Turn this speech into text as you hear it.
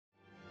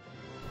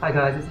Hi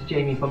guys, this is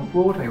Jamie from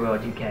Broadway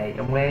World UK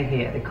and we're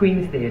here at the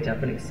Queen's Theatre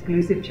for an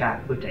exclusive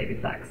chat with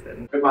David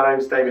Thaxton. My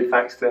name's David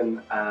Thaxton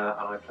and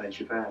I play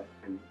Javert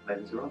in Les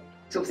Miserables.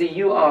 So obviously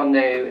you are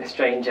no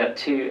stranger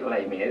to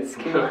Les Mis.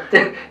 Can you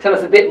tell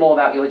us a bit more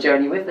about your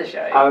journey with the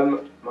show?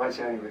 My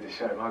journey with the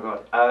show, my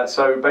God.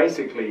 So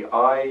basically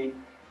I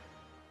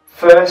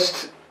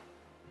saw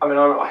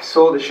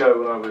the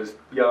show when I was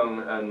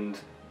young and,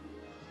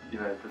 you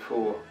know,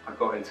 before I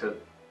got into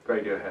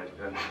Radiohead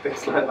and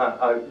things like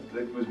that. I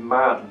was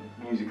mad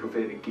musical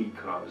theatre geek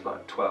when I was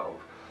like 12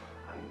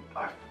 and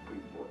we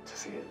wanted to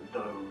see it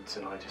loads,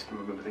 and I just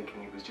remember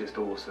thinking it was just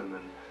awesome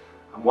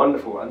and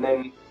wonderful. And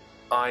then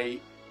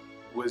I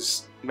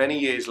was, many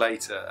years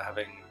later,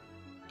 having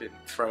been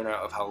thrown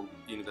out of Hull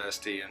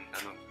University and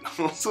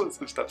all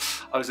sorts of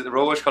stuff, I was at the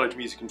Royal Welsh College of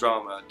Music and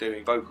Drama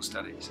doing vocal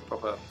studies,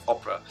 proper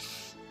opera,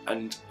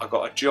 and I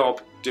got a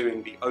job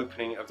doing the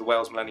opening of the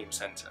Wales Millennium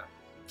Centre.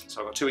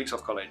 So I got 2 weeks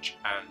off college,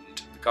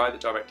 and the guy that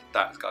directed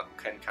that was a guy called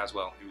Ken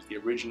Caswell, who was the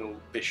original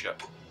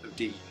Bishop of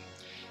Dean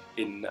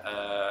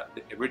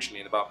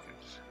originally in the Barbican.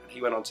 And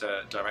he went on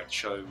to direct the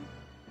show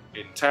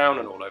in town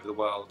and all over the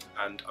world,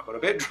 and I got a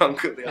bit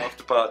drunk at the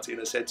after party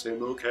and I said to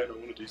him, okay, I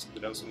want to do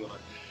something else in my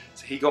life.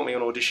 So he got me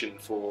an audition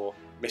for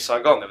Miss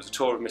Saigon. There was a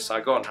tour of Miss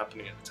Saigon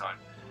happening at the time.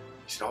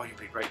 He said, oh, you'd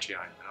be great, GI.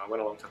 And I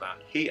went along for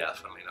that.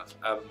 Funnily enough.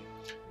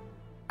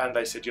 And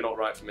they said, you're not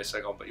right for Miss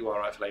Saigon, but you are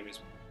right for Les Mis,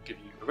 we'll give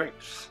you a ring.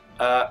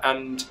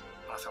 And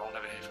I thought I'll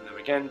never hear from them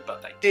again,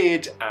 but they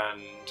did,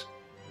 and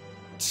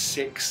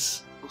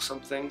 7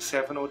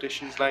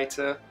 auditions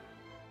later,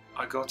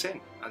 I got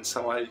in, and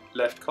so I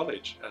left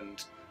college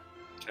and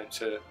came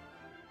to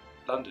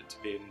London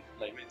to be in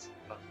Les Mis.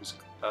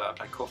 I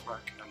played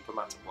Courfeyrac and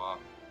Pomatoir,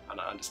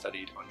 and I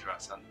understudied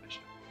Enjolras and the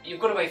Bishop. You've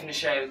gone away from the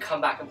show, come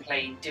back and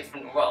play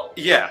different roles.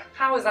 Yeah.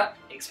 How has that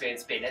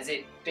experience been? Has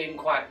it been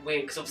quite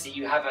weird? Because obviously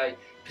you have a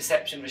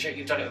perception of the show,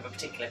 you've done it with a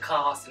particular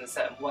cast in a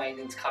certain way, and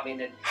then to come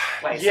in and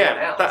play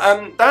someone else.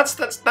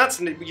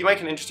 You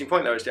make an interesting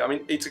point there, actually. I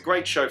mean, it's a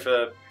great show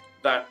for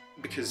that,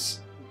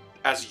 because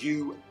as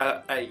you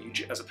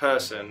age as a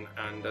person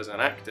and as an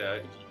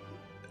actor,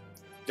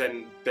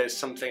 then there's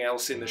something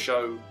else in the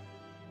show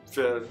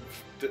that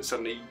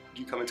suddenly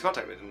you come into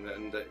contact with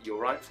and that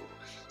you're right for.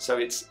 So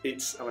it's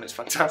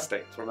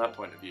fantastic from that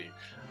point of view.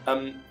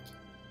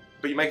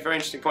 But you make a very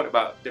interesting point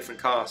about different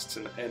casts,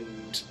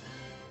 and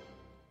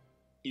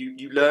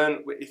you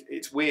learn.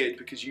 It's weird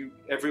because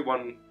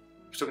everyone.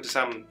 I was talking to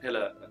Sam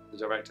Hiller, the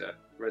director,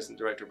 resident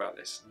director, about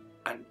this,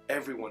 and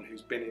everyone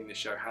who's been in this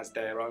show has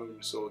their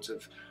own sort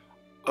of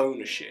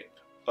ownership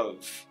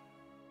of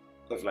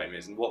Les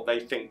Mis and what they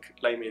think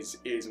Les Mis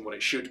is and what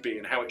it should be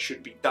and how it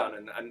should be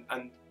done,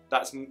 and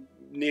that's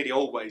nearly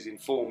always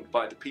informed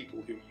by the people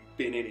who you've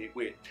been in it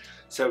with.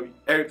 So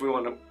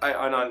everyone,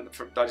 I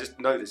just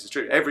know this is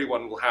true,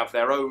 everyone will have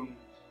their own,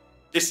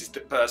 this is the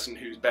person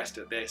who's best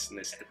at this and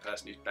this is the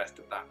person who's best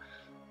at that.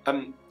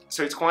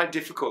 So it's quite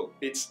difficult.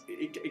 It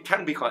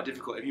can be quite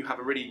difficult if you have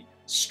a really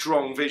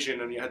strong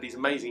vision and you had these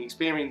amazing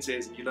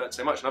experiences and you learned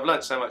so much, and I've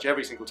learned so much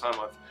every single time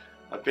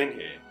I've been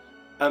here.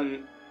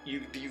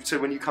 So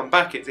when you come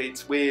back,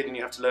 it's weird, and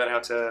you have to learn how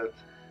to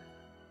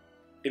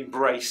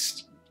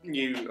embrace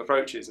new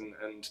approaches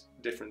and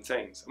different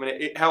things. I mean,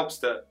 it helps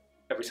that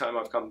every time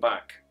I've come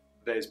back,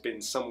 there's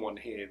been someone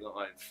here that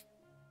I've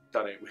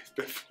done it with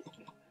before.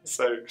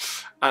 So,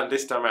 and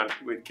this time around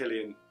with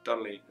Cillian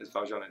Donnelly as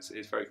Valjean, it's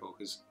very cool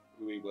because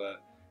we were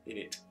in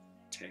it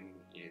 10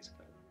 years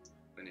ago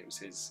when it was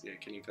his. Yeah,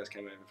 Cillian first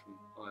came over from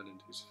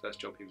Ireland. His first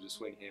job, he was a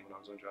swing here when I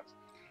was on dress.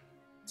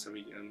 So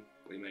we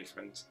made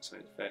friends. So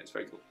it's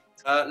very cool.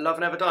 Love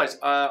Never Dies.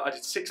 I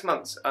did 6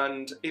 months,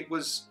 and it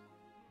was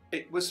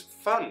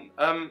fun.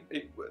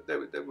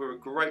 There were a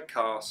great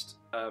cast.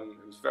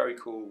 It was very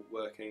cool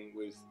working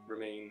with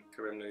Ramin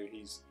Karimlu.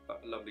 He's a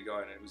lovely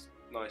guy, and it was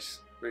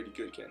nice, really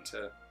good getting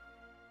to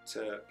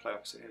play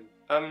opposite him.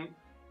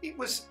 It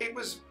was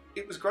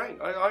great.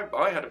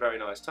 I had a very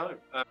nice time.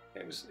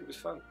 It was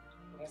fun.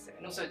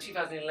 And also, in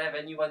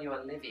 2011, you won your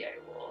Olivier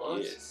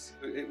Award. Yes,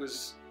 it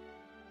was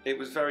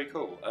very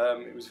cool.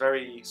 It was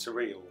very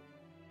surreal,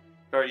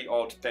 very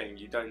odd thing.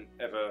 You don't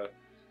ever.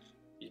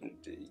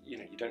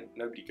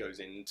 Nobody goes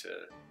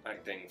into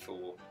acting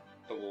for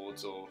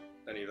awards or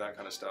any of that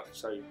kind of stuff.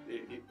 So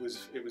it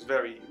was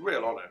very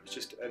real honour. It was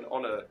just an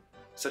honour,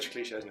 such a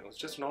cliche, isn't it? It was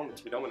just an honour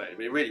to be nominated,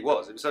 but it really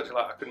was. It was such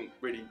I couldn't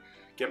really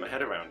get my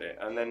head around it,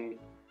 and then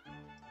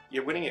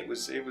winning it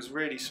was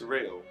really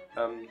surreal.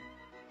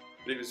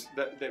 But it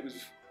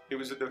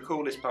was the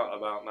coolest part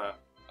about that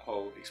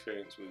whole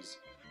experience was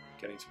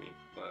getting to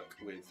work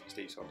with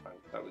Steve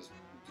Sondheim. That was,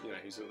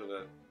 he's sort of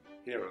a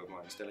hero of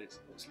mine, still is,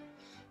 obviously.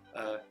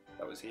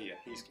 That was he.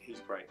 He's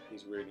great.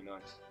 He's really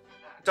nice.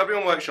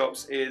 W1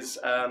 Workshops is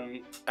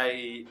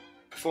a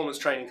performance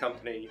training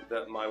company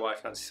that my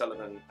wife Nancy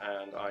Sullivan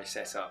and I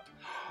set up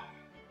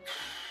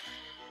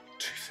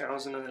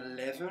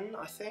 2011,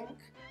 I think.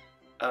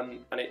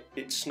 And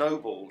it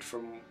snowballed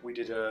from, we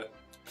did a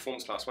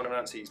performance class. One of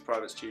Nancy's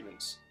private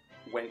students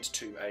went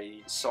to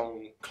a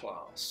song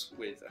class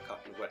with a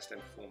couple of West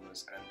End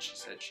performers, and she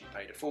said she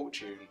paid a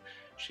fortune.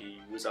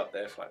 She was up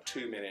there for like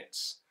 2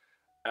 minutes,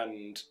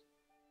 and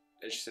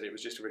she said it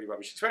was just a really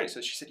rubbish experience.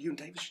 So she said, you and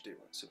David should do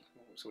one.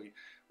 So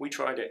we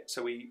tried it.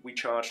 So we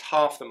charged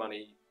half the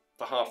money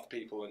for half the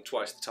people and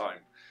twice the time.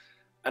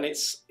 And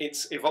it's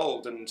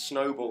evolved and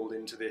snowballed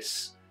into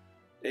this.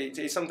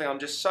 It's something I'm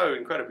just so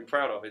incredibly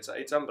proud of.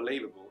 It's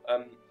unbelievable.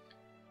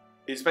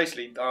 It's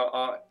basically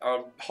our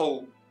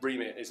whole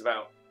remit is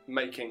about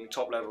making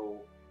top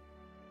level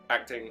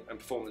acting and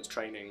performance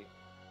training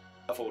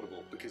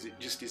affordable, because it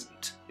just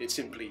isn't. It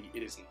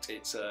isn't.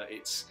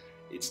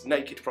 It's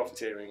naked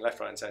profiteering left,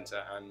 right and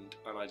centre, and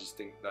I just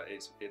think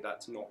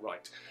that's not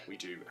right. We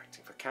do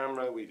acting for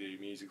camera, we do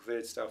musical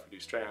theatre stuff, we do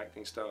straight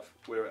acting stuff.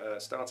 We're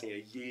starting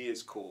a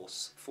year's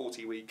course,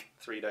 40-week,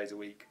 3 days a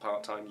week,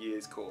 part-time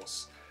year's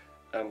course,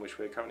 which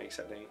we're currently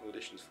accepting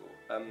auditions for.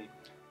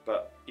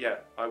 But yeah,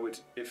 I would,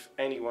 if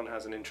anyone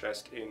has an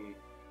interest in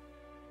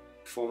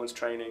performance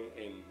training,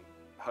 in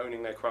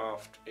honing their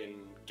craft, in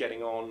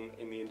getting on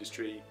in the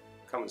industry,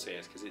 come and see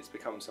us, because it's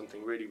become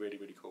something really, really,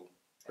 really cool.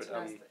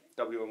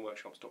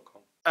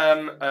 w1workshops.com.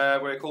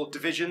 We're called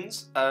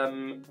Divisions.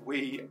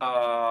 We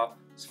are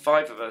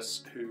 5 of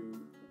us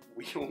who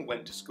we all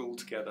went to school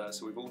together,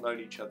 so we've all known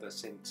each other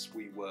since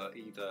we were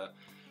either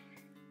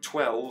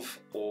 12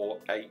 or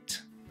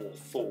 8 or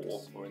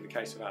 4, or in the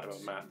case of Adam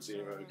and Matt,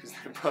 0, because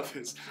they're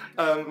brothers.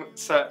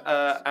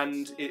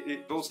 And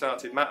it all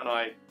started. Matt and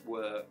I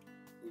were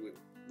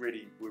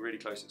really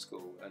close at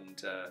school,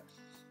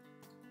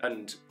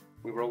 and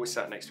we were always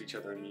sat next to each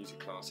other in music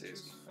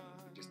classes.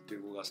 Just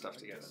do all our stuff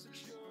together,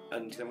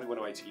 and then we went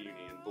away to uni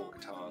and bought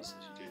guitars,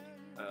 as you do,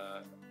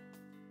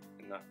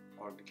 in that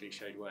horribly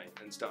cliched way,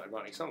 and started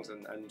writing songs.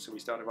 And so we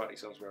started writing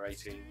songs when we were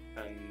 18,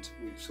 and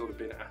we've sort of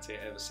been at it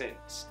ever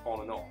since, on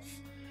and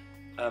off.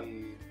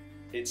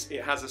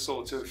 It has a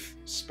sort of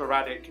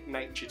sporadic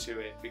nature to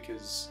it,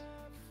 because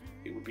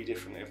it would be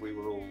different if we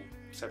were all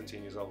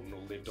 17 years old and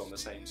all lived on the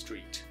same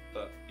street.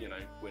 But you know,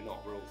 we're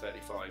not. We're all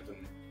 35,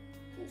 and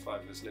all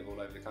 5 of us live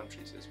all over the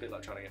country, so it's a bit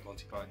like trying to get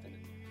Monty Python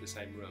in the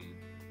same room,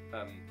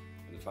 and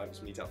the 5 of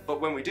us meet up.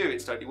 But when we do,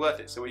 it's totally worth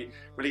it. So we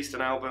released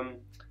an album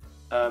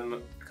a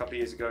couple of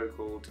years ago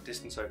called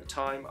Distance Over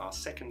Time, our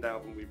 2nd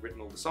album. We've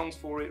written all the songs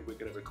for it. We're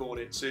going to record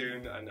it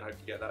soon, and I hope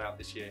to get that out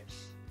this year.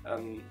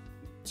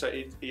 So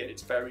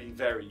it's very,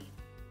 very,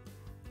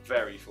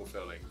 very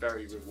fulfilling,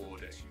 very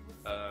rewarding,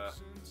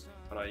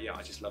 and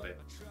I just love it.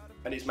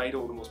 And it's made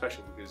all the more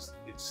special because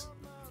it's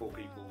for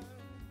people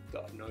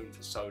that I've known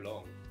for so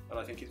long. And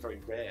I think it's very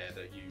rare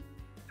that you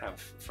have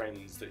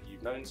friends that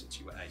you've known since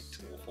you were 8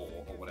 or 4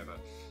 or whatever.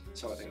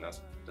 So I think that's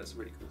a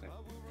really cool thing.